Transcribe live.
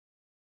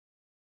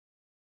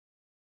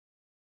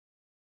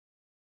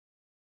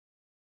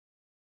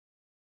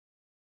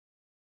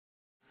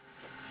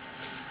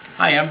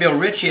Hi, I'm Bill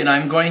Ritchie, and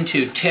I'm going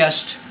to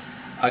test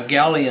a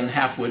Galleon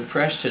Halfwood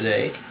Press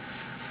today.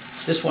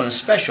 This one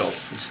is special.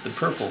 It's the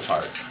purple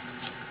part.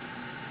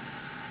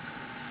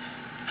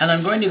 And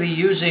I'm going to be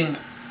using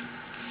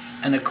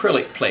an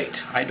acrylic plate.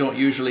 I don't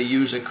usually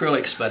use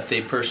acrylics, but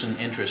the person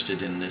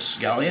interested in this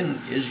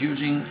Galleon is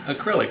using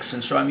acrylics,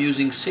 and so I'm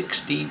using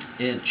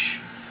 16th-inch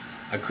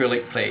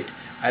acrylic plate.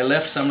 I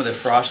left some of the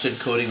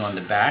frosted coating on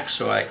the back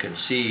so I could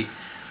see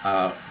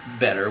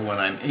better when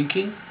I'm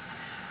inking.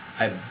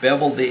 I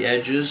beveled the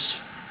edges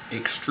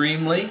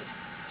extremely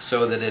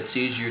so that it's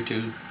easier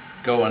to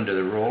go under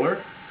the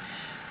roller.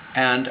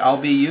 And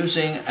I'll be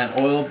using an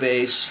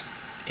oil-based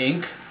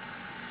ink.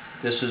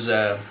 This is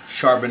a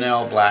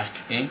Charbonnel black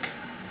ink.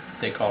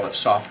 They call it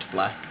soft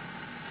black.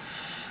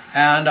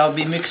 And I'll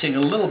be mixing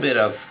a little bit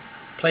of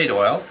plate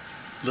oil,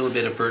 a little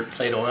bit of burnt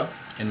plate oil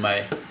in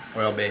my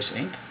oil-based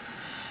ink,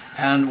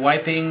 and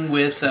wiping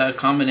with a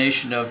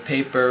combination of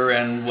paper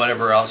and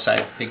whatever else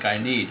I think I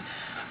need.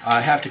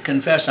 I have to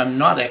confess I'm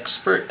not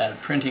expert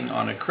at printing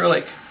on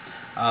acrylic.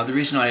 The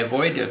reason I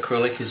avoid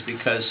acrylic is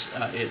because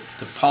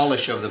the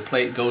polish of the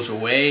plate goes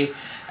away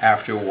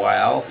after a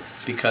while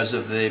because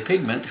of the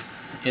pigment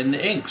in the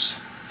inks.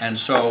 And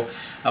so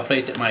a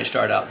plate that might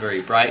start out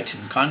very bright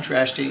and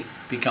contrasty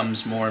becomes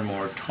more and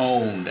more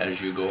toned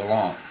as you go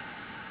along.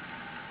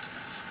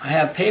 I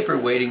have paper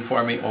waiting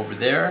for me over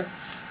there.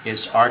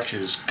 It's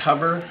Arches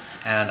cover,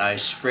 and I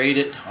sprayed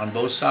it on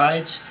both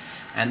sides,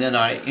 and then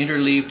I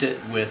interleaved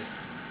it with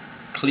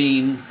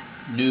clean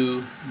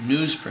new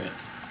newsprint,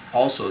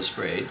 also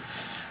sprayed,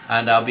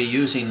 and I'll be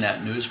using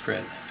that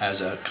newsprint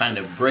as a kind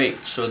of brake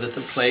so that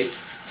the plate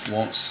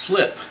won't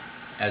slip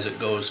as it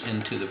goes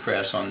into the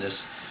press on this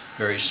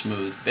very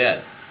smooth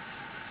bed.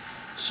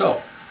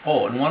 So,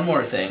 and one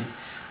more thing,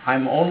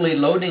 I'm only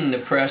loading the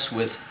press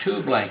with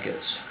 2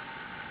 blankets.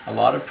 A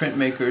lot of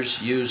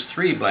printmakers use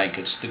 3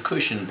 blankets, the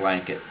cushion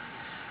blanket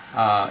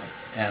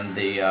and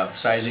the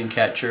sizing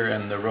catcher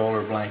and the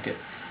roller blanket.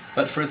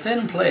 But for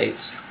thin plates,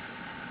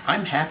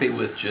 I'm happy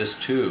with just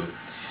 2.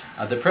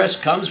 The press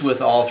comes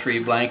with all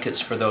 3 blankets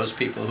for those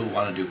people who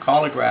want to do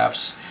collagraphs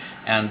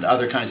and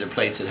other kinds of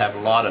plates that have a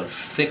lot of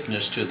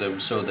thickness to them,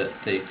 so that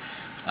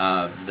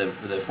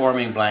the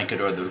forming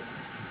blanket or the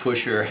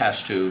pusher has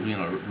to,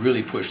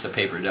 really push the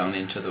paper down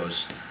into those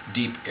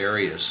deep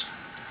areas.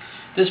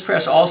 This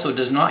press also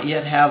does not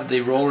yet have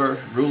the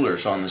roller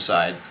rulers on the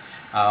side.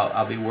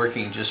 I'll be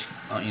working just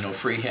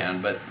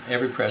freehand, but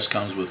every press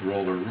comes with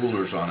roller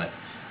rulers on it,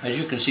 as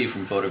you can see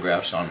from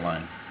photographs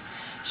online.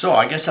 So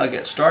I guess I'll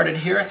get started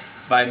here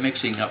by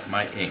mixing up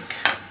my ink.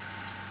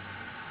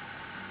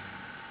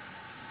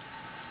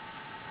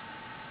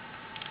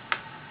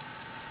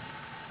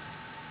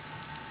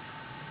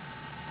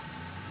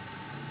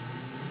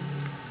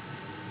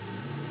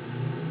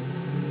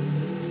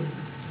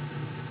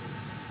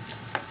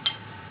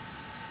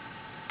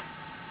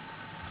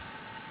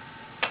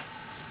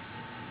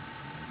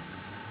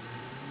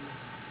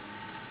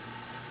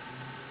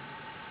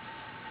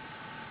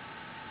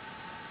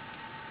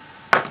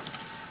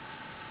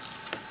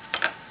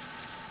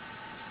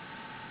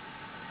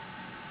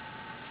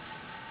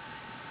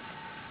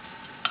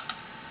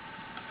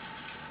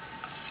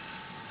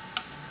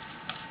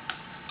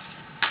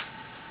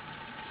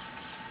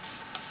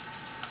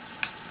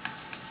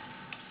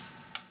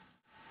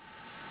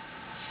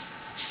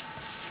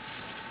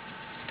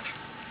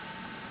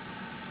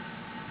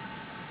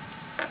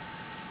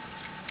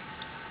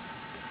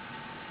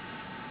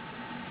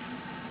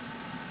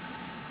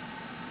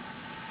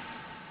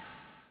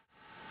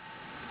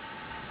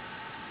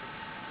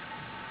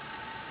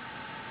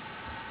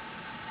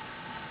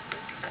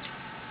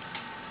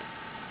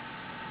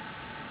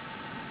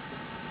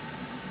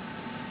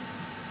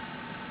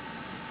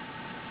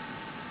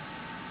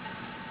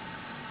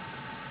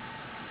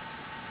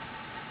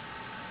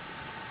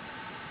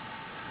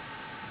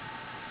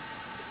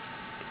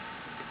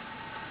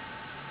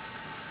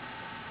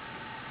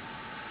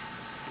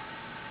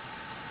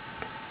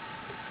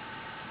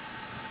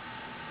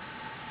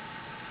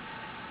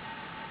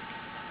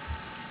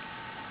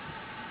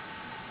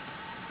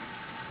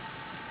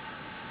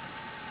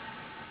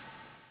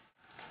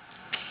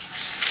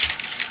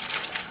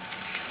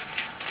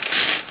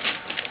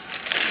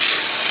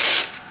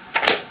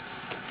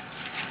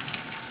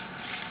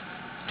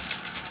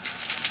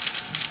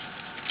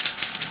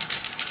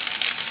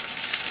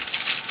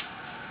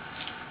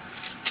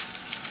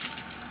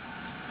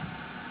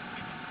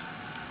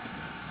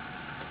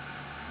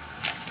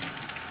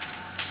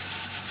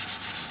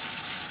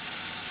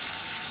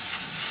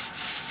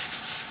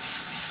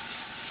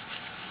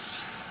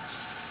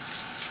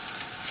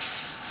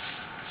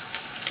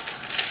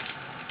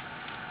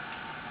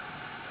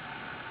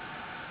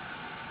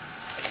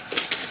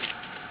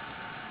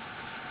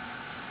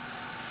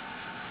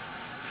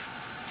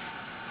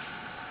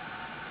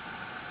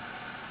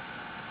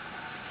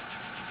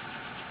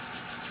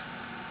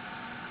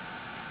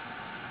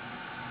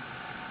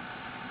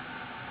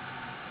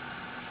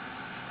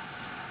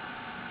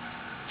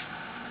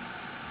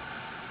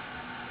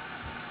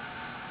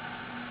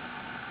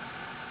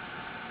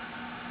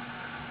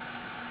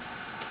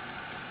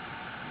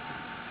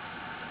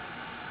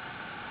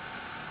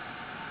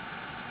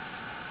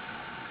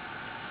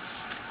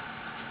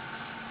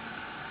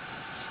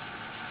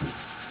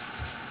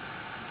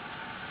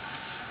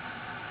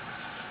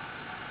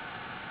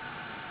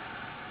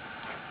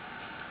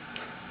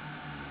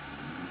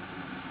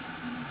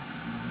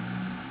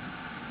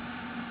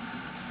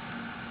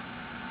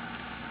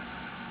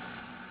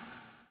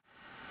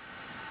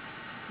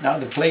 Now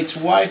the plate's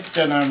wiped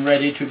and I'm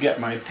ready to get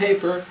my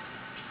paper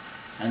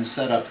and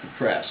set up the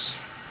press.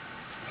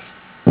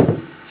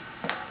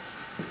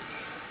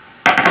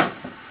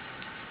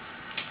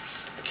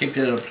 Keep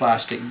it in a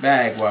plastic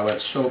bag while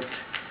it's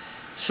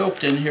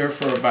soaked in here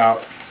for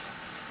about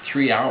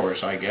 3 hours,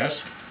 I guess.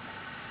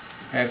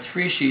 I have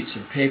 3 sheets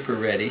of paper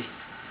ready,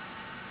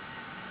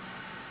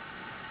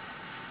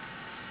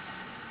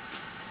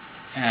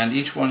 and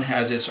each one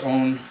has its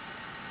own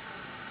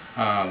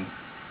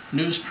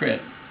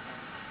newsprint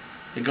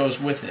that goes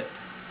with it,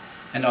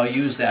 and I'll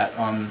use that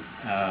on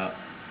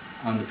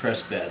the press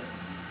bed.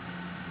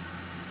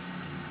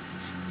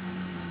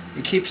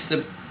 It keeps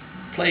the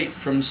plate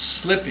from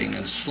slipping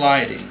and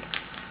sliding.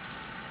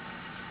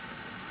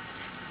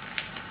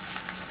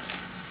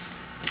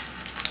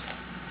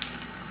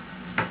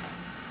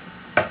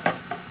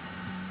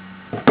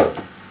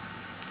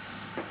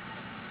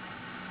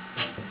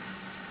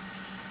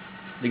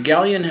 The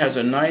Galleon has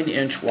a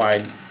 9-inch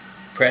wide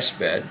press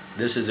bed.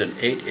 This is an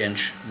 8-inch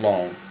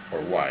long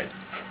or wide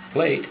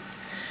plate,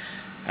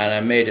 and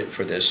I made it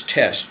for this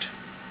test.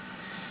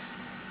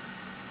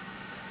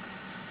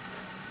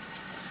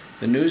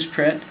 The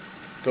newsprint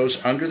goes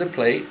under the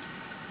plate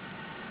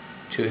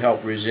to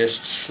help resist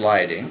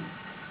sliding,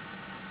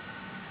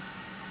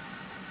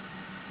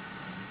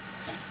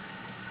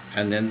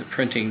 and then the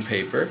printing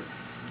paper.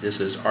 This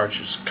is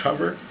Arch's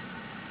cover.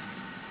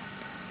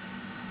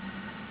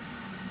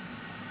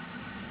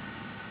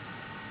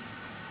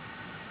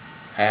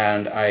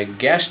 And I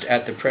guessed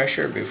at the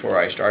pressure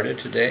before I started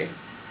today.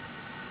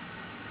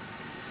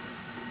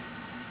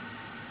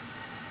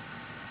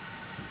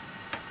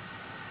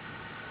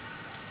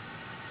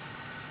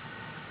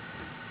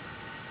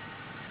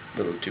 A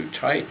little too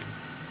tight.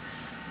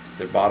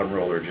 The bottom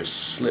roller just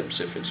slips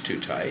if it's too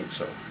tight,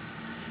 so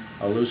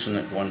I'll loosen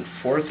it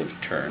 1/4 of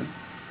a turn.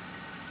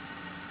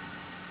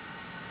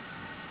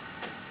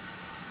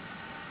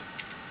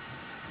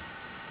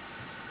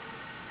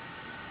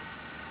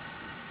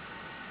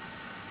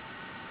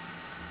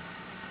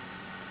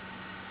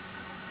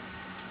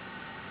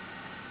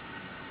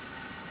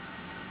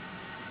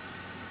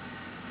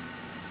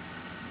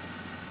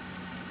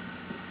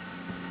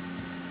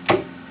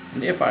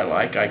 And if I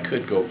like, I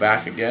could go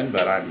back again,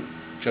 but I'm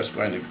just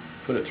going to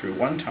put it through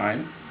one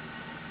time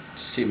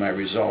to see my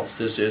results.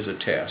 This is a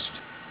test.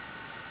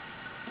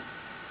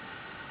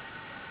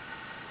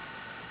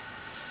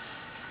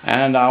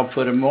 And I'll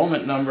put a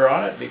moment number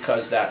on it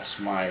because that's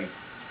my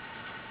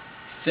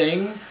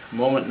thing.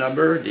 Moment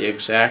number, the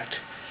exact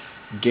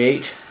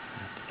date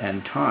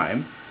and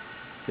time.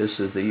 This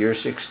is the year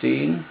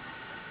 16,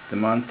 the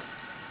month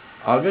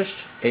August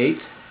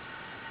 8th,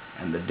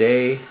 and the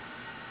day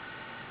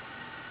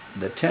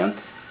the 10th,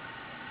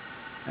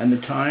 and the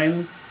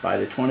time by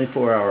the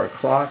 24-hour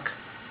clock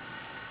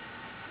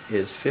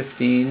is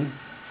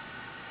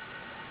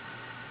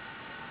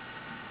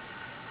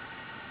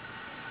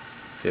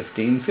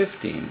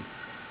 15:15,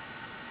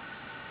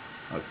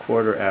 a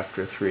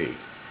 3:15.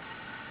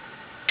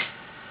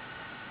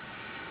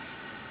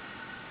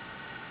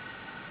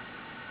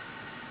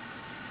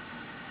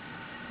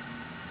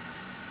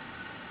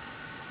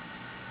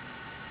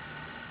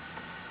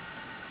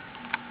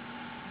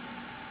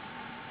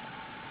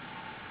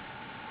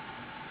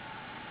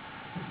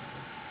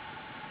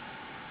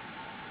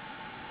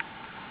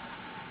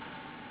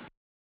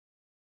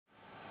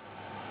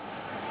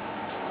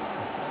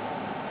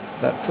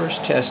 That first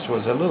test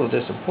was a little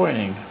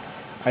disappointing.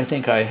 I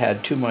think I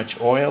had too much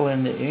oil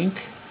in the ink,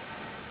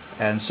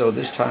 and so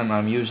this time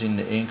I'm using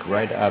the ink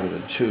right out of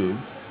the tube.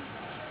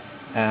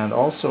 And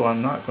also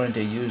I'm not going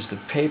to use the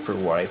paper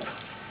wipe.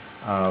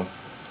 I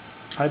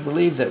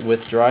believe that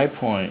with dry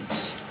points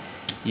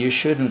you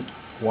shouldn't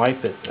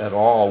wipe it at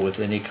all with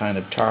any kind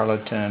of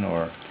tarlatan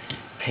or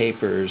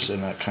papers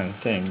and that kind of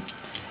thing.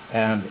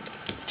 And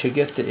to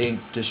get the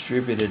ink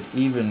distributed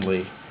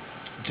evenly,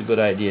 it's a good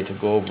idea to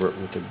go over it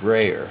with a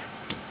brayer.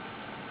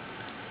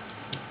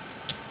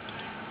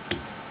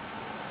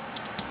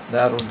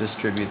 That'll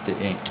distribute the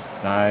ink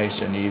nice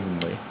and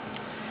evenly.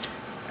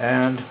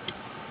 And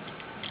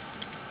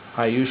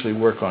I usually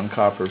work on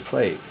copper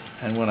plate,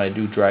 and when I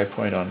do dry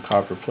point on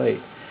copper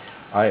plate,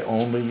 I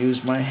only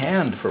use my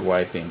hand for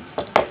wiping.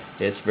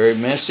 It's very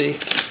messy,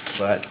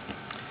 but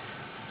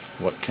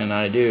what can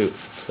I do?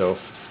 So,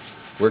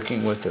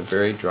 working with a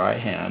very dry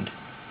hand,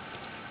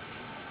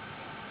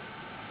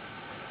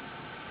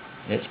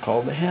 it's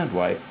called the hand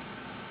wipe.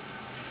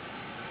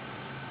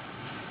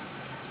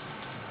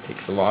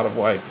 Takes a lot of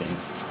wiping.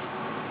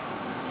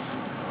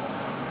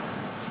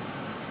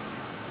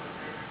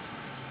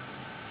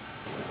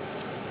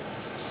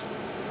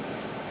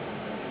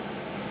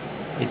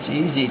 It's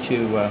easy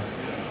to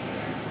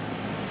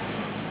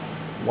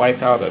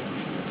wipe out a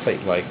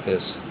plate like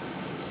this.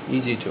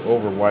 Easy to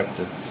over wipe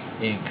the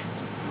ink.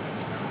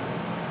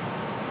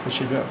 It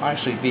should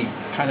actually be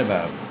kind of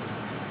a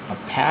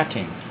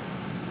patting.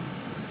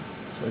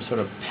 So sort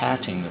of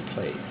patting the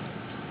plate.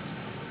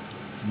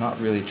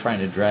 Not really trying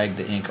to drag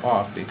the ink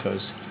off,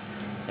 because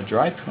a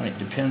dry point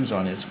depends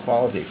on its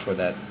quality for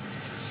that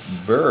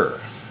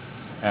burr.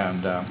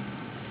 and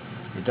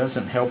it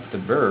doesn't help the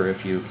burr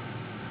if you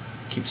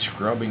keep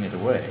scrubbing it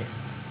away.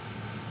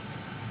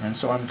 And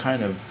so I'm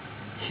kind of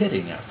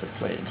hitting at the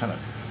plate and kind of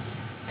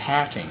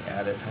patting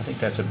at it. I think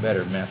that's a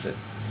better method.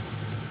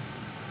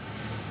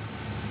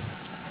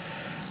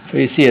 So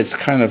you see, it's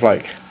kind of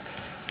like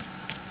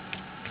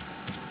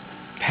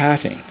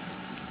patting,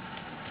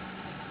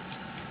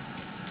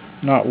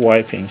 not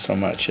wiping so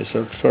much. It's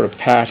sort of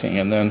patting,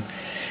 and then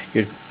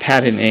you're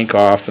patting ink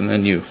off, and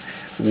then you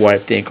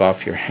wipe the ink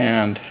off your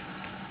hand.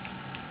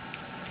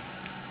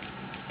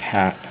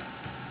 Pat,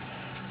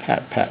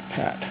 pat, pat,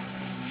 pat.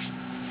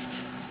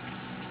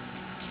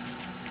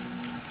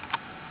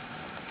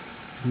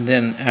 And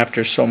then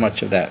after so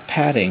much of that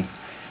patting,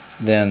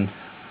 then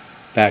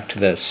back to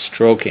the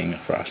stroking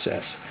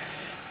process.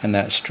 And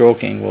that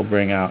stroking will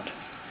bring out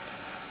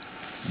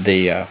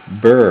the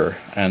burr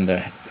and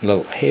the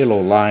little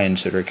halo lines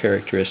that are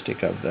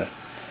characteristic of the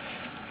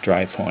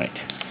dry point.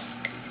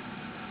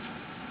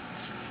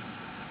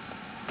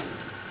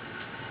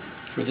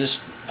 For this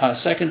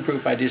second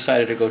proof, I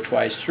decided to go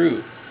twice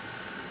through.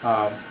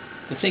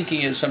 The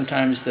thinking is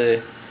sometimes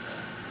if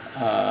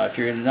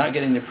you're not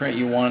getting the print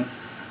you want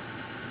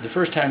the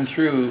first time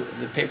through,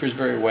 the paper is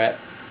very wet,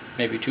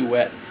 maybe too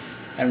wet,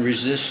 and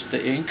resists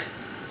the ink.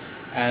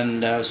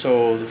 And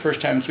so the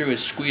first time through, it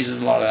squeezes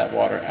a lot of that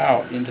water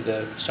out into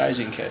the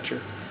sizing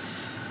catcher.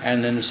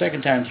 And then the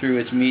second time through,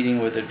 it's meeting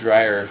with a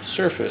drier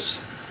surface.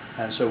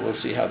 And so we'll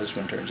see how this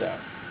one turns out.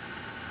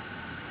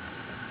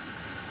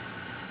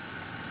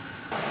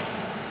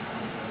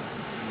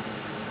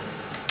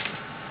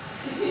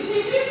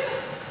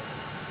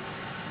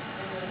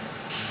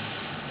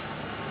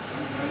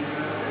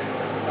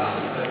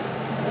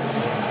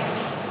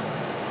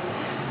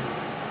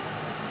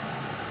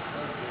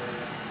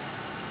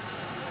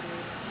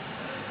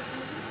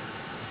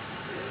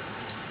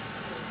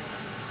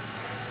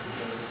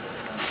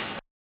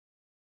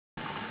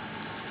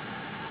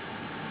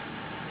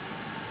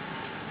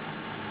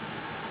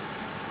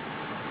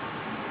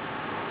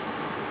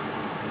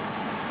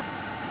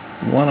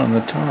 The one on the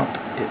top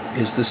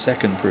is the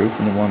second proof,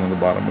 and the one on the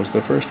bottom was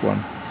the first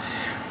one.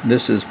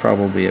 This is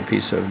probably a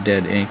piece of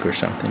dead ink or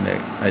something that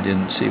I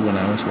didn't see when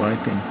I was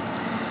wiping.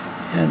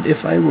 And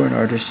if I were an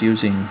artist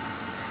using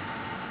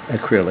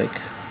acrylic,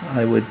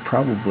 I would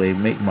probably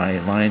make my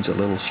lines a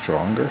little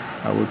stronger.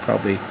 I would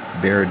probably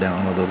bear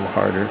down a little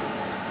harder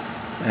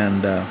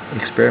and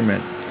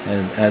experiment.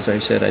 And as I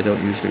said, I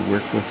don't usually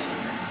work with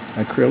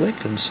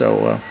acrylic, and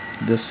so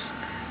this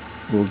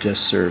will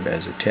just serve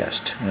as a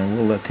test, and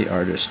we'll let the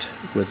artist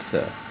with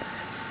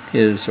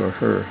his or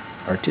her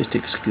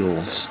artistic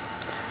skills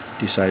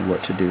decide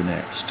what to do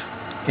next.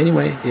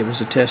 Anyway, it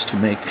was a test to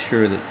make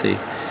sure that the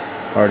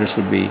artist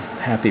would be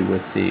happy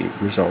with the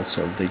results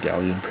of the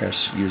Galleon press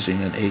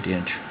using an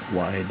 8-inch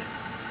wide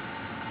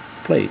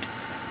plate.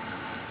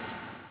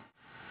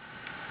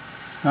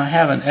 Now I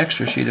have an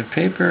extra sheet of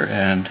paper,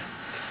 and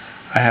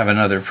I have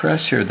another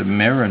press here, the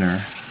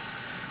Mariner,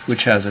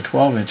 which has a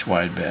 12-inch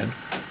wide bed.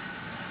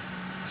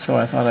 So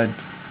I thought I'd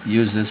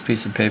use this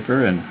piece of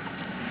paper and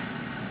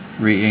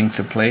re-ink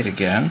the plate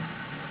again,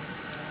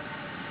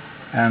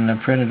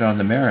 and print it on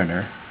the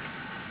Mariner,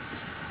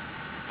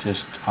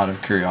 just out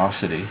of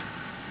curiosity.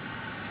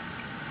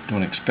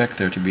 Don't expect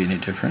there to be any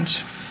difference,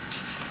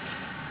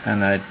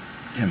 and I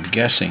am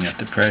guessing at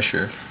the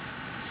pressure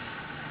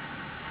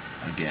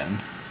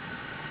again,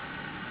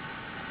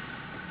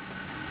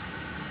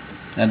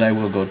 and I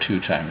will go 2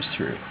 times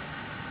through.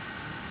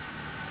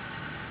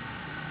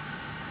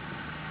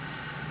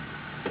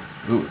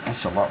 Ooh,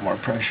 that's a lot more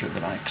pressure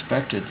than I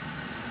expected.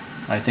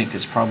 I think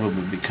it's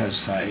probably because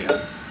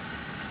I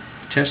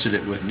tested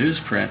it with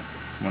newsprint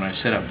when I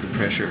set up the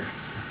pressure,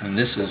 and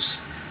this is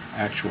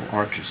actual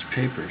artist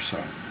paper,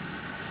 so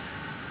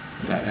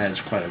that adds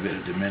quite a bit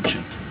of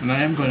dimension. And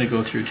I am going to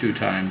go through 2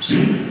 times,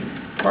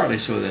 partly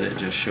so that it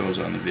just shows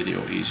on the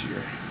video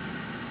easier.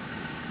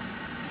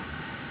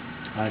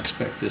 I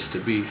expect this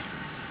to be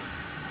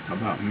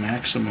about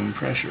maximum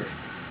pressure.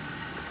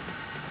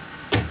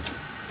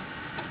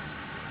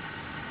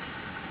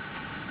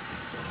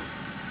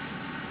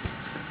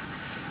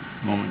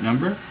 Moment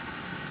number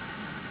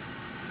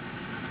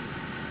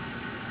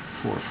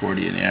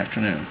 4:40 in the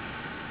afternoon.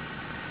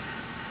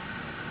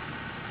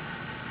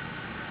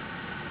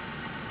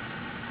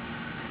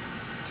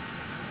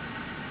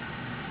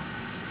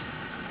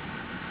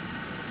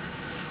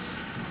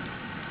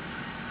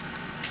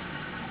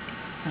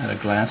 At a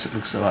glance it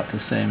looks about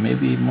the same,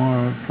 maybe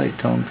more plate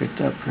tone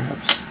picked up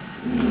perhaps.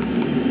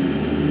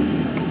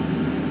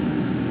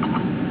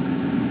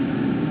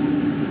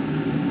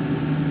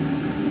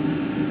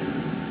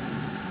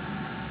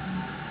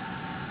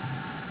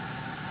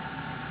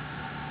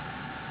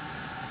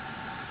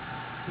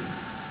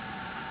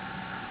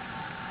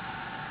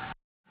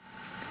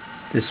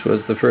 This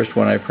was the first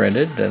one I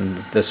printed,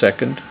 and the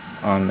second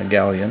on the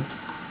Galleon.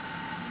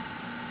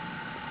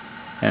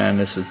 And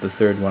this is the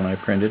third one I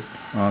printed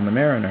on the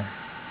Mariner.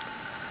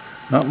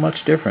 Not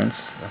much difference.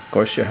 Of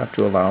course, you have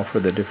to allow for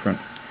the different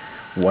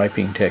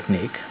wiping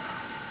technique.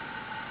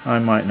 I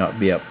might not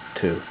be up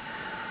to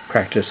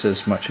practice as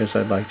much as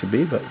I'd like to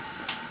be, but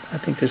I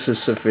think this is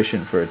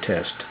sufficient for a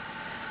test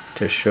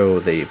to show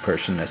the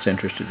person that's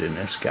interested in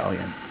this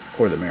galleon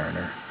or the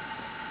Mariner.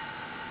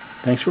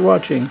 Thanks for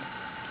watching.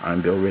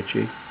 I'm Bill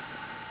Ritchie.